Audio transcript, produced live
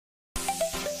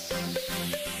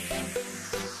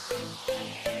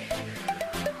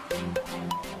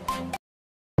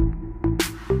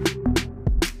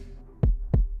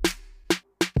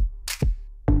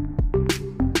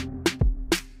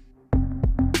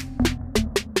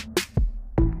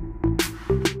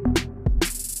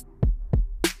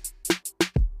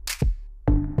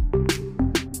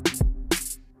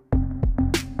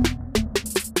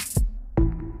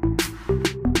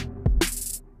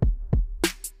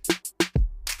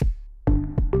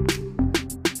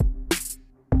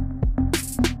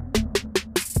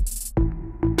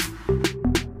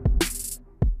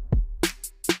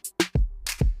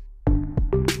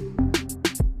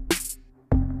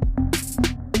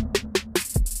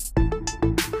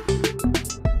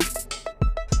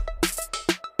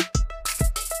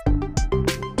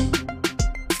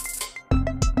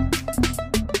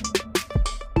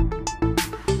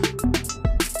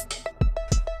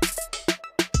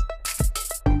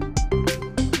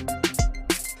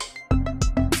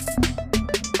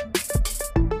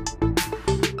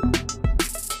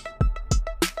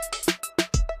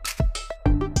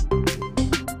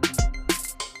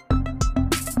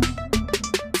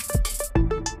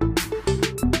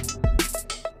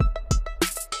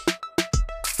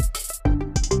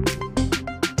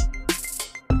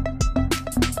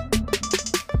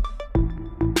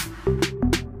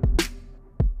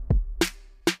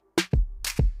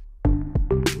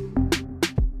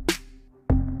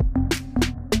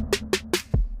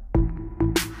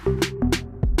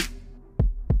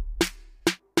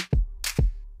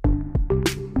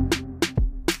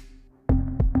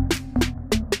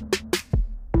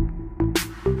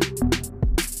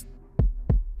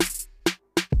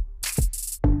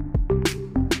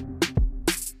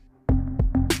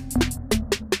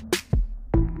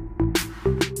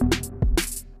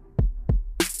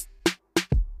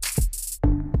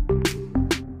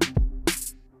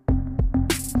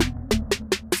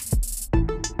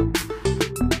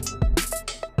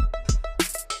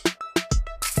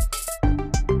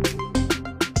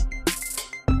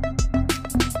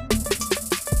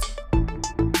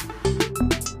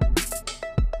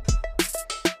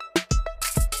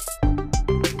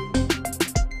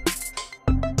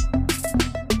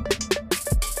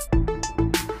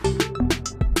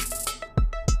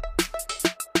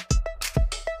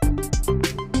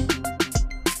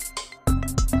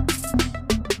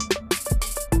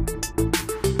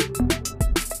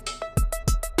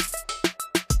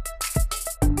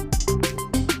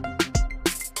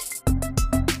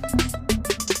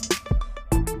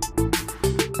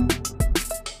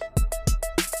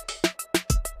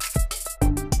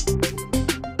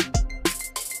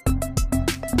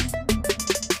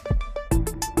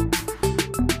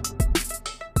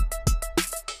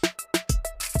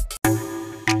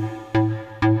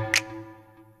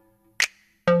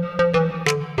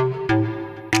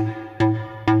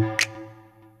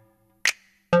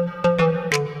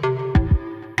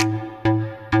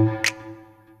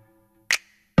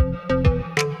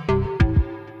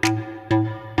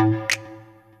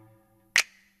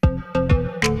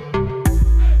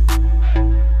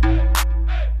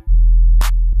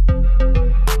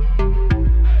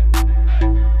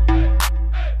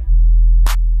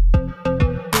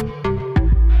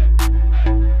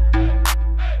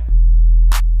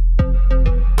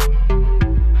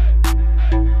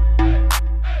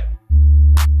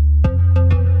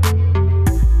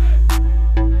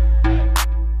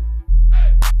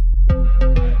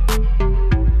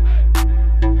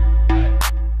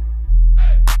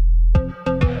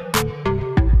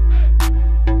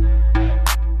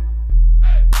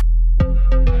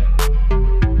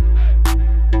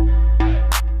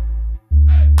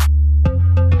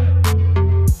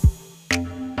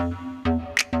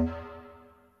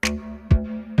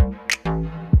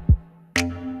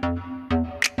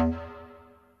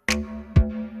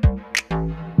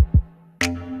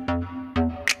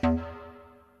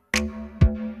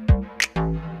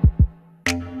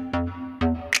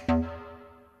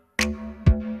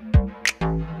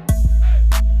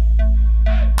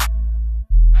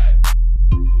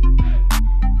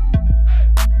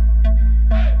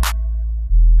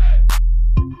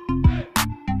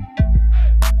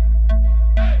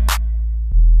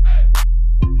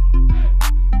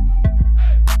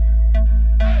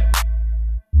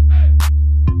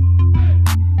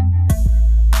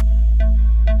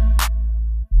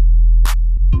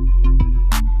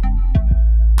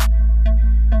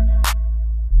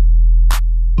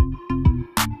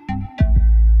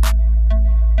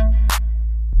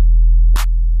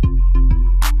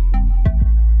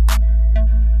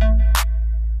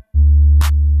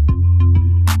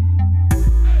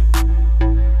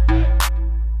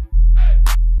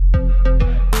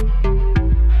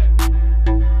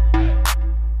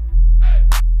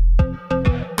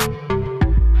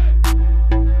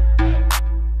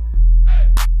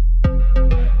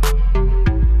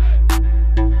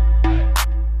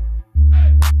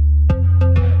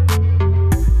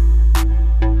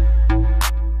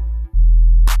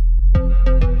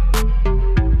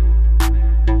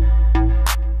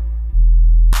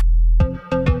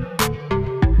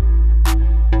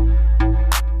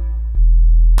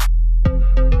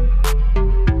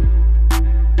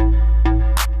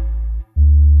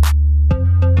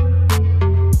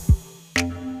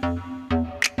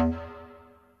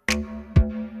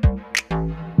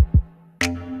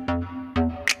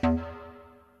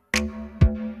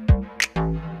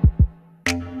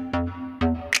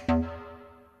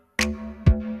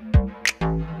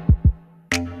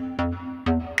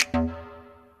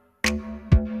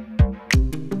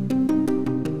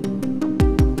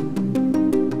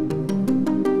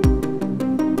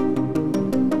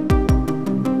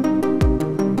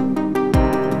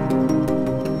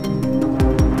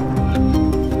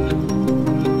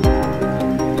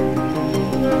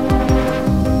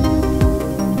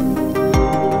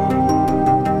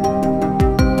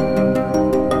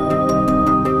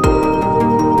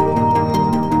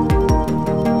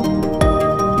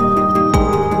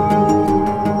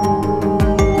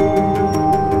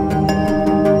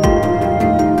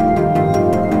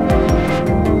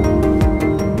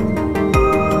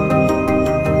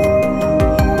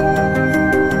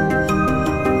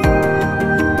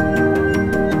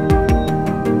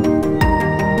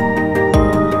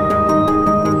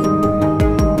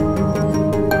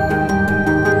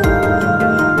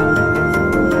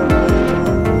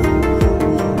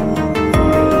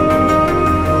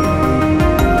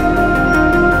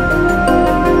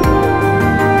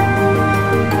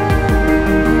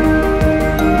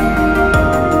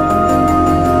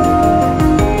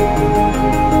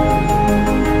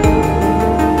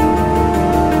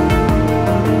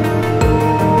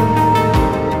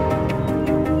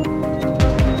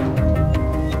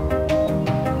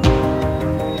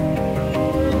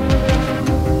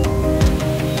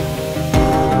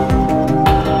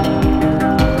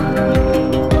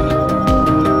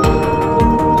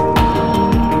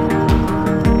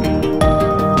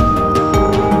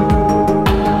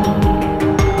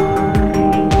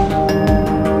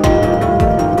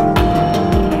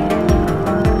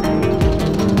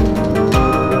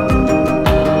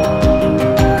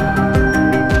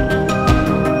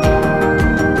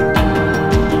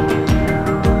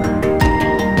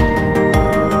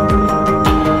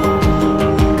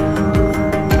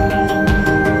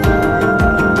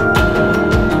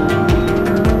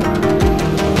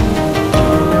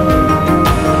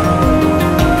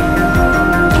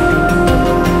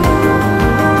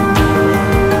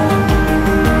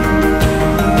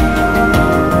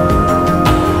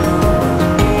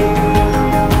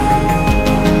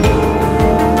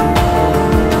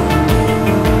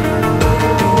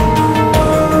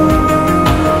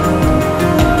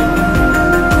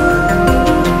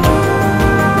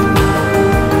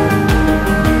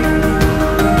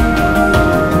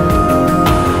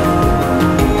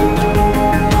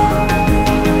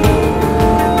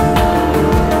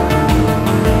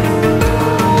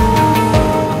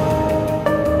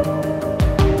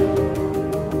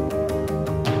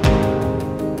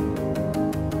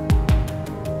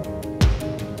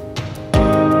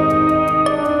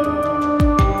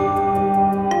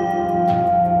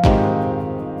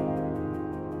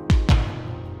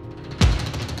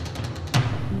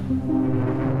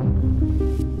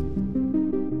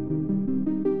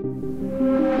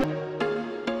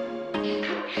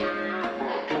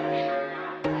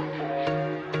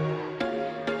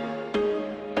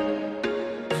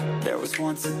was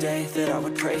once a day that I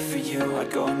would pray for you.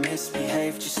 I'd go and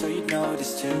misbehave just so you'd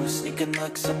notice too. Sneaking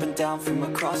looks up and down from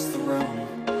across the room.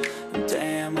 And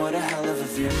damn, what a hell of a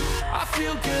view. I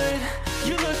feel good,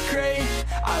 you look great,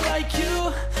 I like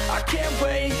you, I can't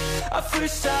wait. A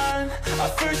first time, a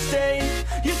first date,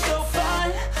 you're so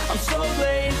fine, I'm so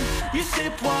late. You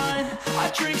sip wine,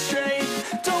 I drink straight,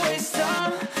 don't waste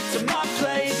time to my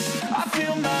place. I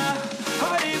feel my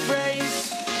heart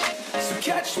erase, so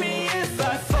catch me if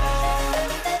I fall.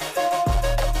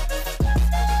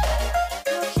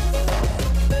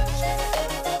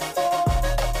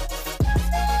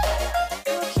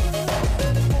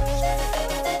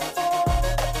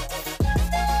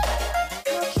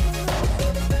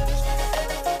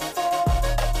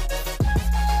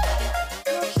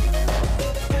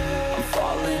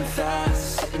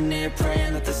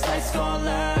 Praying that this night's gonna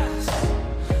last.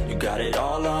 You got it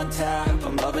all on tap,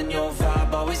 I'm loving your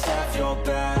vibe, always have your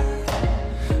back.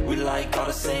 We like all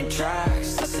the same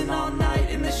tracks, listen all night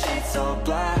in the sheets all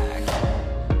black.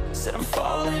 Said I'm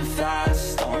falling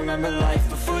fast, don't remember life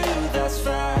before you, that's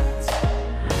facts.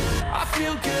 I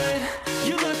feel good,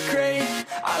 you look great,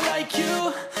 I like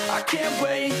you, I can't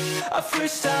wait. A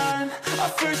first time, a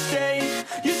first date,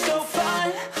 you're so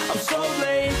fine, I'm so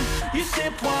late. You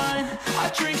sip wine, I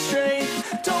drink straight,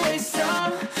 don't waste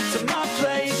time to my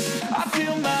place. I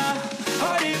feel my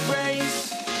heart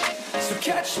erase, so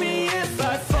catch me if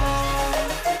I fall.